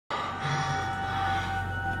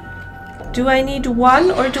Do I need one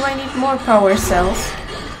or do I need more power cells?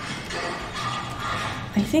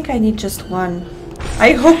 I think I need just one.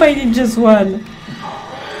 I hope I need just one.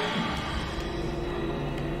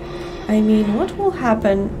 I mean, what will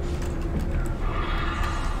happen?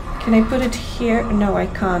 Can I put it here? No, I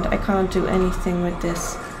can't. I can't do anything with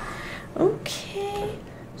this. Okay,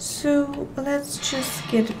 so let's just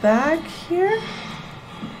get back here.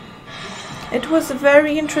 It was a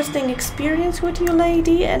very interesting experience with you,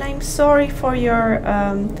 lady, and I'm sorry for your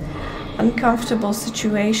uncomfortable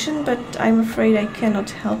situation, but I'm afraid I cannot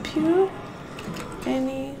help you in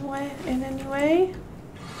any way.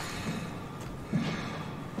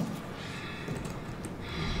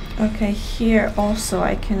 Okay, here also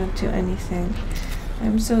I cannot do anything.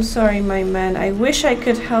 I'm so sorry, my man. I wish I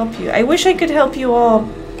could help you. I wish I could help you all,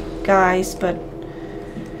 guys, but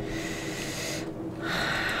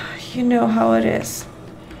you know how it is.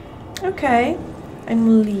 Okay,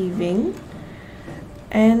 I'm leaving.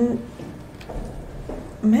 And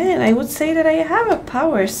man, I would say that I have a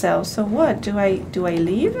power cell. So what? Do I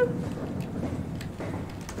leave?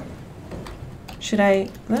 Should I?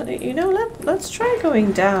 You know, let's try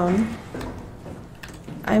going down.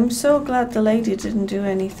 I'm so glad the lady didn't do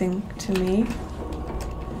anything to me.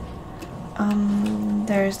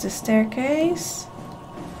 There's the staircase.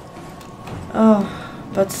 Oh,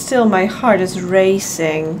 but still my heart is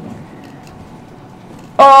racing.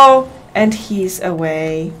 Oh, and he's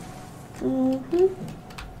away.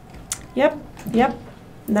 Yep,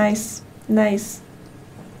 nice.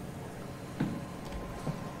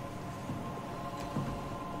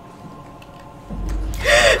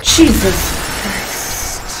 Jesus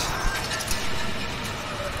Christ.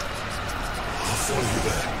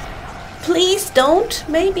 Please don't,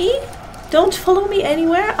 maybe. Don't follow me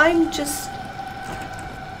anywhere. I'm just...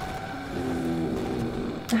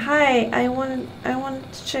 Hi, I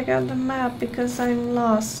wanted to check out the map because I'm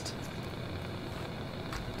lost.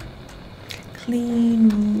 Clean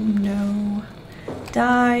room, no.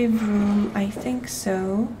 Dive room, I think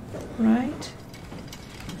so. Right?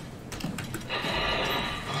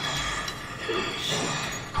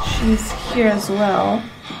 She's here as well.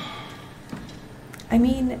 I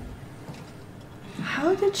mean,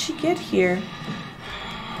 how did she get here?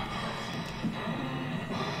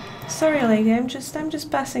 Sorry, lady, I'm just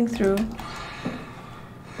passing through.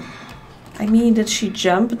 I mean, did she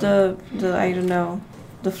jump the I don't know,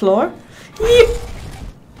 the floor? Yep.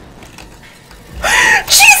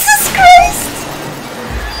 Jesus Christ!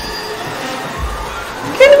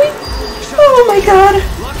 Can we? Oh my God!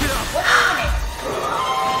 Lock it up.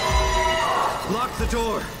 Lock the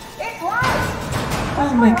door. It's locked.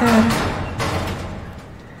 Oh my God!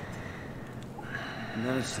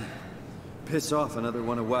 Managed to piss off another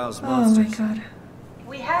one of WoW's Oh monsters. my God!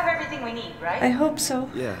 We have everything we need, right? I hope so.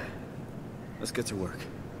 Yeah. Let's get to work.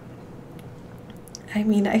 I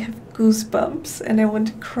mean, I have goosebumps and I want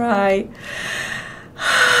to cry.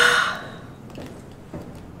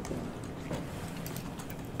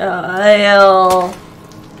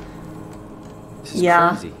 This is Yeah.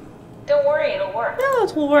 crazy. Don't worry, it'll work. No,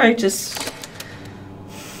 it will work. Just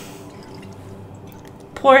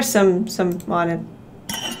pour some on it.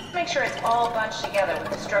 Make sure it's all bunched together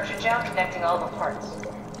with the structure gel connecting all the parts.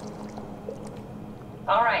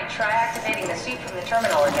 All right, try activating the suit from the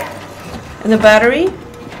terminal again. And the battery,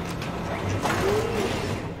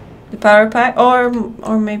 the power pack, or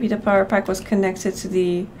maybe the power pack was connected to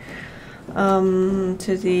the Oh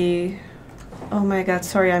my God!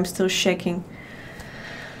 Sorry, I'm still shaking.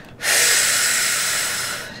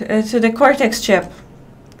 To the Cortex chip.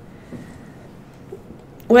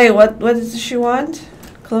 Wait, what does she want?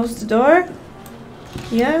 Close the door?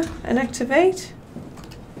 Yeah, and activate?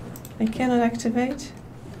 I cannot activate.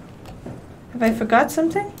 Have I forgot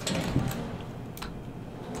something?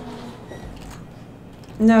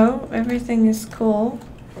 No, everything is cool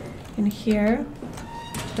in here.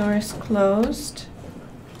 Door is closed.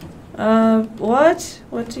 What?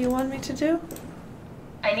 What do you want me to do?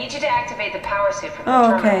 I need you to activate the power suit from the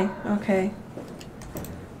Oh, terminal. okay.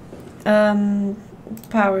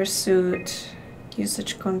 Power suit.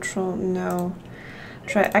 Usage control, no.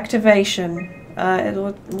 Try activation.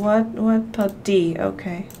 What? Pod D,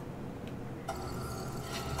 okay.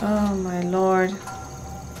 Oh my lord.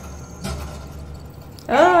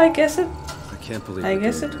 Oh, I guess it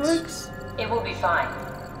works. It will be fine.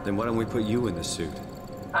 Then why don't we put you in the suit?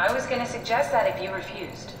 I was gonna suggest that if you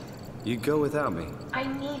refused. You'd go without me. I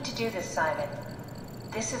need to do this, Simon.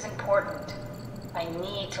 This is important. I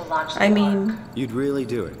need to launch the I mean... arc. You'd really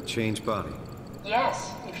do it. Change body.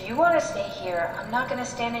 Yes, if you want to stay here, I'm not gonna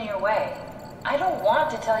stand in your way. I don't want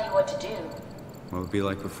to tell you what to do. What would it be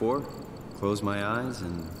like before? close my eyes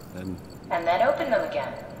and then... And then open them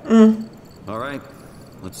again. All right,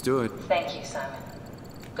 let's do it. Thank you, Simon.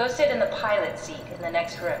 Go sit in the pilot seat in the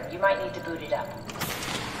next room. You might need to boot it up.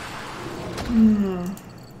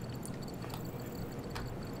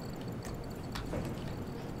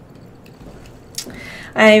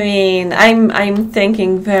 I mean, I'm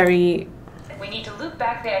thinking very... We need to loop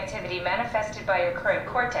back the activity manifested by your current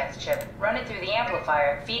Cortex chip, run it through the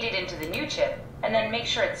amplifier, feed it into the new chip, and then make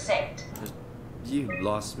sure it's synced. You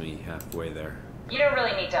lost me halfway there. You don't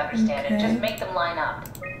really need to understand it. Just make them line up.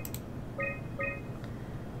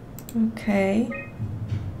 Okay.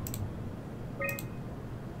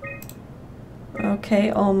 Okay,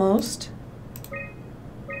 almost.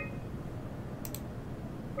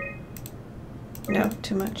 No,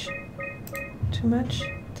 too much. Too much?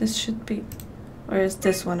 This should be... Or is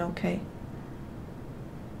this one okay?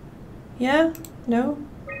 Yeah? No?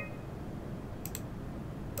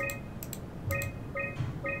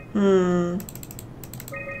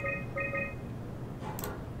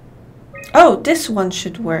 Oh, this one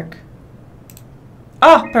should work.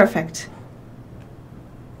 Oh, perfect.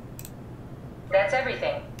 That's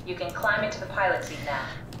everything. You can climb into the pilot seat now.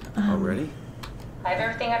 Already? I have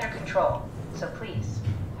everything under control, so please,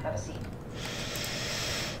 have a seat.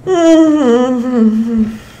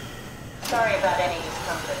 Sorry about any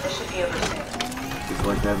discomfort. This should be over soon. It's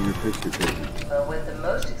like having your picture taken. But with the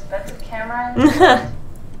most expensive camera in the world,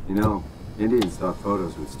 You know, Indian stock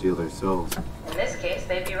photos would steal their souls. in this case,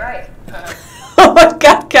 they'd be right. Oh my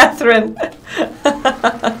god, Catherine!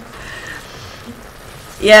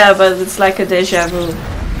 Yeah, but it's like a deja vu.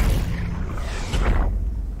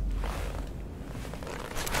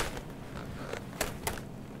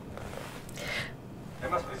 There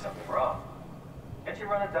must be something wrong. Can't you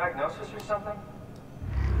run a diagnosis or something?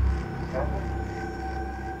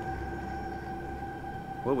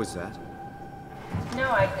 What was that?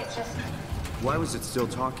 No, it's just, Why was it still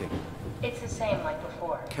talking? it's the same like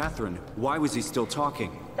before. Catherine, why was he still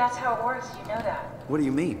talking? That's how it works, you know that. What do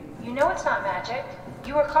you mean? You know it's not magic.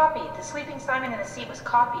 You were copied. The sleeping Simon in the seat was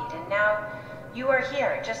copied, and now you are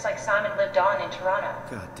here, just like Simon lived on in Toronto.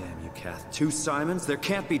 God damn you, Kath. 2 Simons? There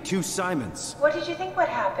can't be 2 Simons. What did you think would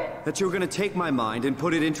happen? That you were gonna take my mind and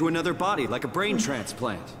put it into another body, like a brain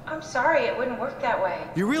transplant. I'm sorry, it wouldn't work that way.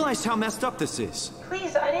 You realize how messed up this is?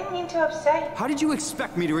 Please, I didn't mean to upset you. How did you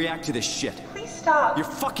expect me to react to this shit? Please stop. You're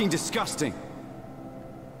fucking disgusting.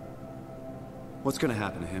 What's gonna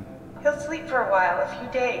happen to him? He'll sleep for a while, a few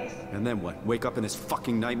days. And then what? Wake up in this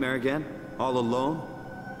fucking nightmare again? All alone?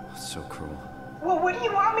 So cruel. Well, what do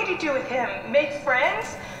you want me to do with him? Make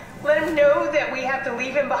friends? Let him know that we have to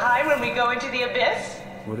leave him behind when we go into the abyss?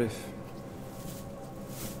 What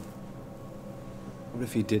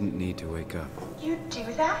if he didn't need to wake up? You'd do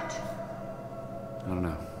that? I don't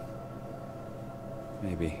know.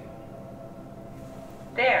 Maybe.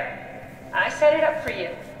 There. I set it up for you.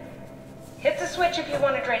 Hit the switch if you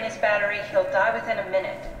want to drain his battery. He'll die within a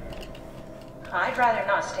minute. I'd rather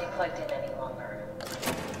not stay plugged in any longer.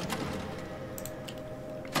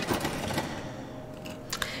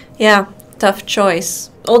 Yeah, tough choice.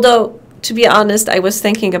 Although, to be honest, I was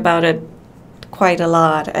thinking about it quite a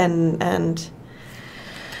lot, and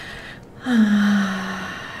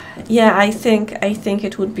yeah, I think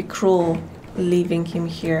it would be cruel leaving him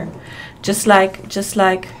here, just like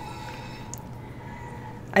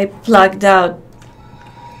I plugged out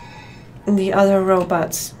the other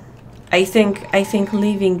robots. I think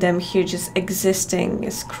leaving them here just existing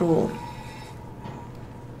is cruel.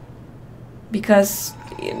 Because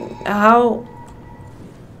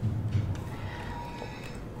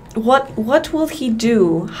what will he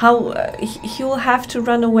do? How he will have to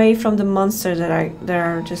run away from the monsters that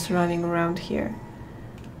are just running around here.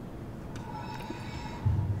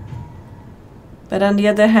 But on the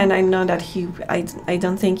other hand, I know that I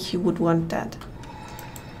don't think he would want that.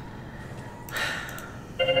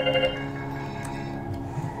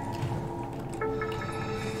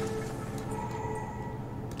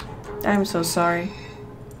 I'm so sorry.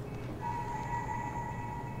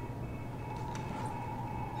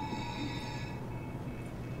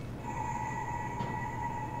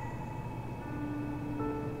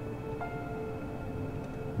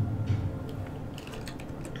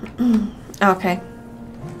 Okay.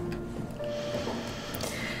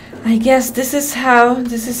 I guess this is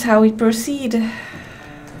how we proceed. Yeah,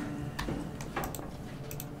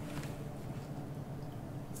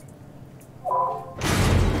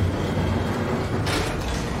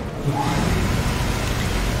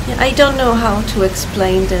 I don't know how to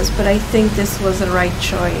explain this, but I think this was the right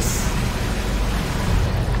choice.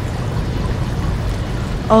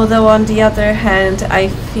 Although on the other hand, I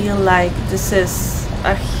feel like this is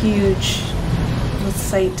a huge, let's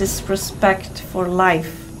say, disrespect for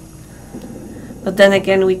life. But then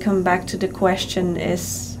again, we come back to the question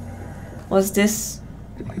was this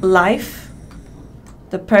life?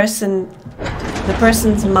 The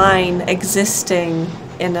person's mind existing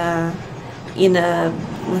in a,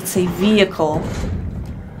 let's say, vehicle.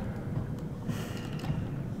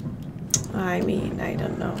 I mean, I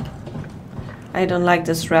don't know. I don't like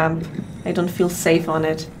this ramp. I don't feel safe on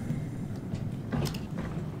it.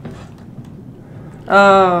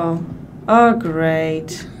 Oh. Oh,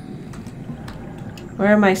 great.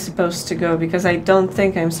 Where am I supposed to go? Because I don't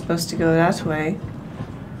think I'm supposed to go that way.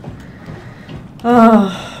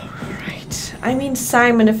 Oh, right. I mean,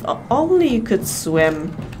 Simon, if only you could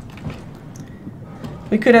swim.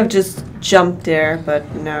 We could have just jumped there, but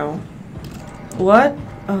no. What?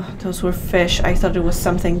 Oh, those were fish. I thought it was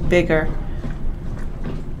something bigger.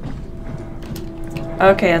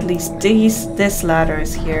 Okay, at least this ladder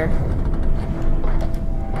is here.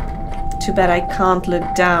 Too bad I can't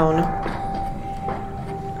look down.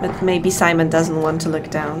 But maybe Simon doesn't want to look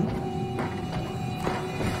down.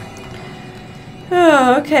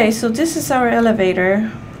 Oh, okay, so this is our elevator.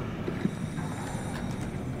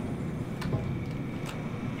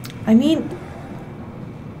 I mean,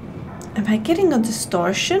 am I getting a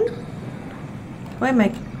distortion? Why am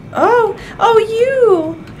I... Oh! Oh,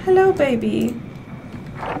 you! Hello, baby.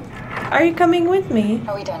 Are you coming with me?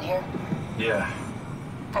 Are we done here? Yeah,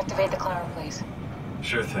 Activate the climber, please.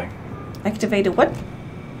 sure thing. Activate a what?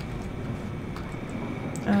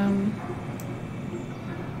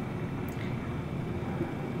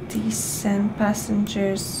 Descend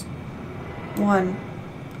passengers 1.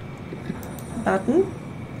 Button?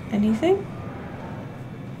 Anything?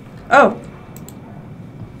 Oh!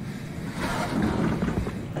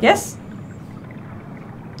 Yes?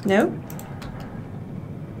 No?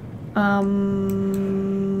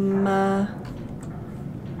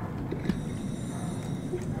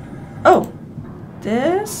 Oh!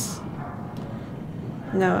 This?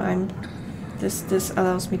 No, this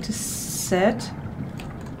allows me to set.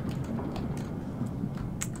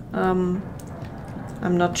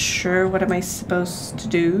 I'm not sure what am I supposed to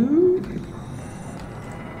do.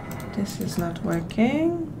 This is not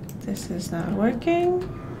working. This is not working.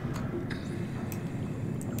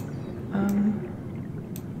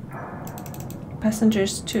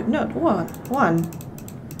 Passengers 2, no, 1.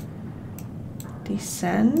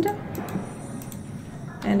 Descend.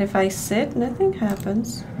 And if I sit, nothing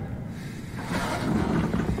happens.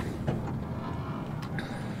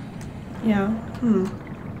 Yeah,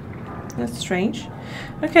 that's strange.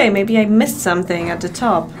 Okay, maybe I missed something at the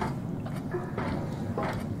top.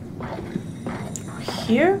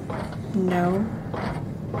 Here? No.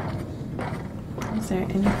 Is there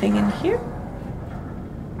anything in here?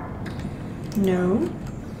 No.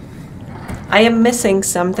 I am missing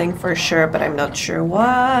something for sure, but I'm not sure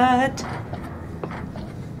what.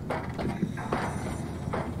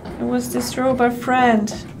 It was this robot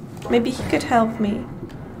friend. Maybe he could help me.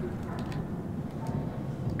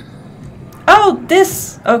 Oh,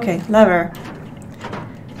 this! Okay, lever.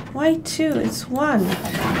 Why 2? It's 1.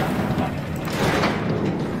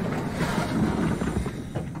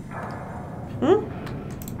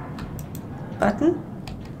 Button?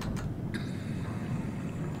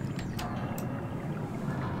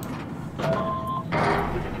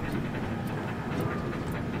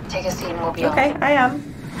 Take a seat and we'll be on. Okay, I am.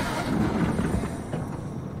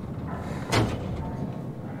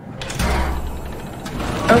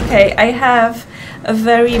 Okay, I have a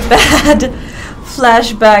very bad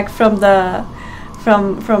flashback from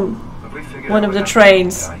one of the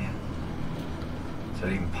trains. Is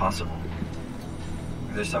that even possible?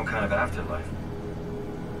 Is there some kind of afterlife?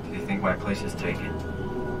 Do you think my place is taken?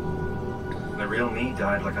 The real me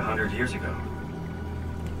died like 100 years ago.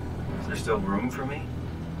 Is there still room for me?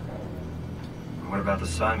 What about the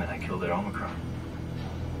Simon I killed at Omicron?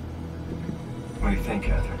 What do you think,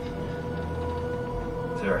 Catherine?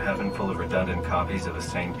 Is there a heaven full of redundant copies of the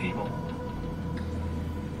same people?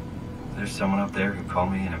 Is there someone up there who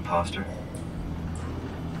called me an imposter?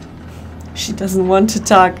 She doesn't want to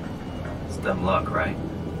talk. It's dumb luck, right?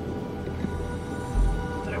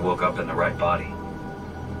 That I woke up in the right body.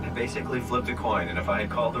 I basically flipped a coin, and if I had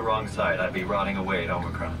called the wrong side, I'd be rotting away at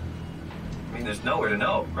Omicron. I mean, there's nowhere to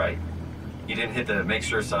know, right? You didn't hit the make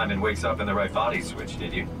sure Simon wakes up in the right body switch,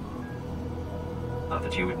 did you? Not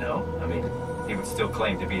that you would know. I mean, he would still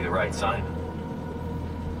claim to be the right Simon.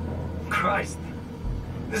 Christ.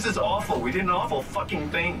 This is awful. We did an awful fucking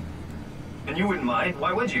thing. And you wouldn't mind.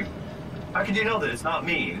 Why would you? How could you know that it's not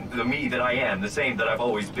me, the me that I am, the same that I've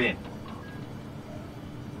always been?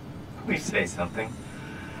 Please say something.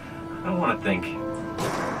 I don't want to think.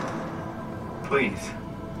 Please.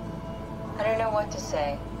 I don't know what to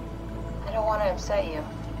say. I don't want to upset you.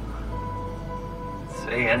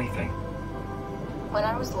 Say anything. When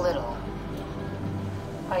I was little,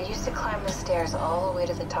 I used to climb the stairs all the way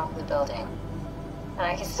to the top of the building. And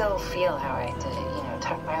I can still feel how I did it, you know,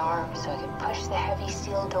 tuck my arms so I could push the heavy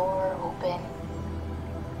steel door open.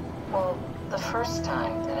 Well, the first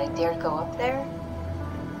time that I dared go up there,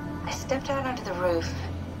 I stepped out onto the roof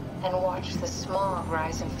and watched the smog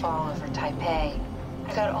rise and fall over Taipei.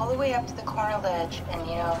 I got all the way up to the corner ledge and,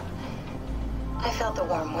 you know, I felt the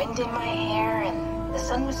warm wind in my hair and the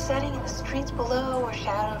sun was setting and the streets below were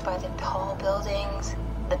shadowed by the tall buildings.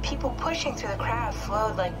 The people pushing through the crowd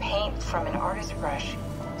flowed like paint from an artist's brush.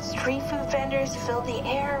 Street food vendors filled the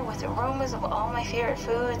air with aromas of all my favorite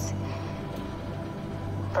foods.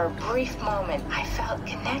 For a brief moment, I felt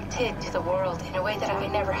connected to the world in a way that I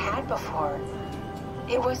never had before.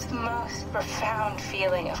 It was the most profound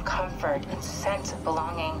feeling of comfort and sense of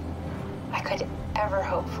belonging I could ever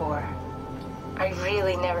hope for. I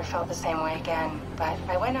really never felt the same way again, but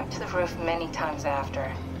I went up to the roof many times after.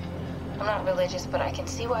 I'm not religious, but I can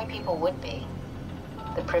see why people would be.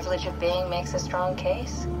 The privilege of being makes a strong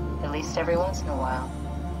case, at least every once in a while.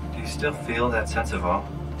 Do you still feel that sense of awe?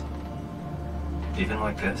 Even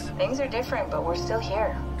like this? Things are different, but we're still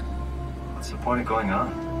here. What's the point of going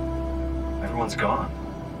on? Everyone's gone.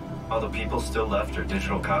 All the people still left are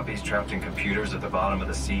digital copies trapped in computers at the bottom of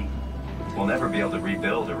the sea. We'll never be able to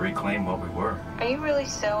rebuild or reclaim what we were. Are you really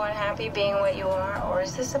so unhappy being what you are, or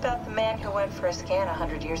is this about the man who went for a scan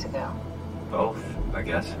 100 years ago? Both, I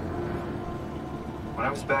guess. When I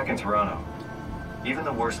was back in Toronto, even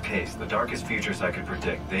the worst case, the darkest futures I could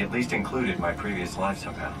predict, they at least included my previous life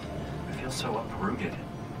somehow. I feel so uprooted.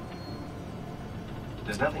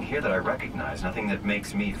 There's nothing here that I recognize, nothing that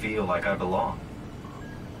makes me feel like I belong.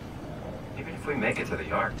 Even if we make it to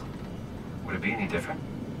the Ark, would it be any different?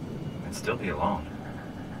 I'd still be alone.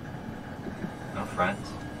 No friends.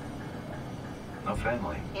 No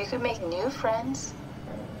family. You could make new friends.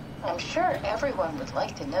 I'm sure everyone would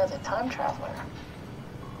like to know the time traveler.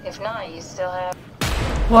 If not, you still have...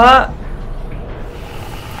 What?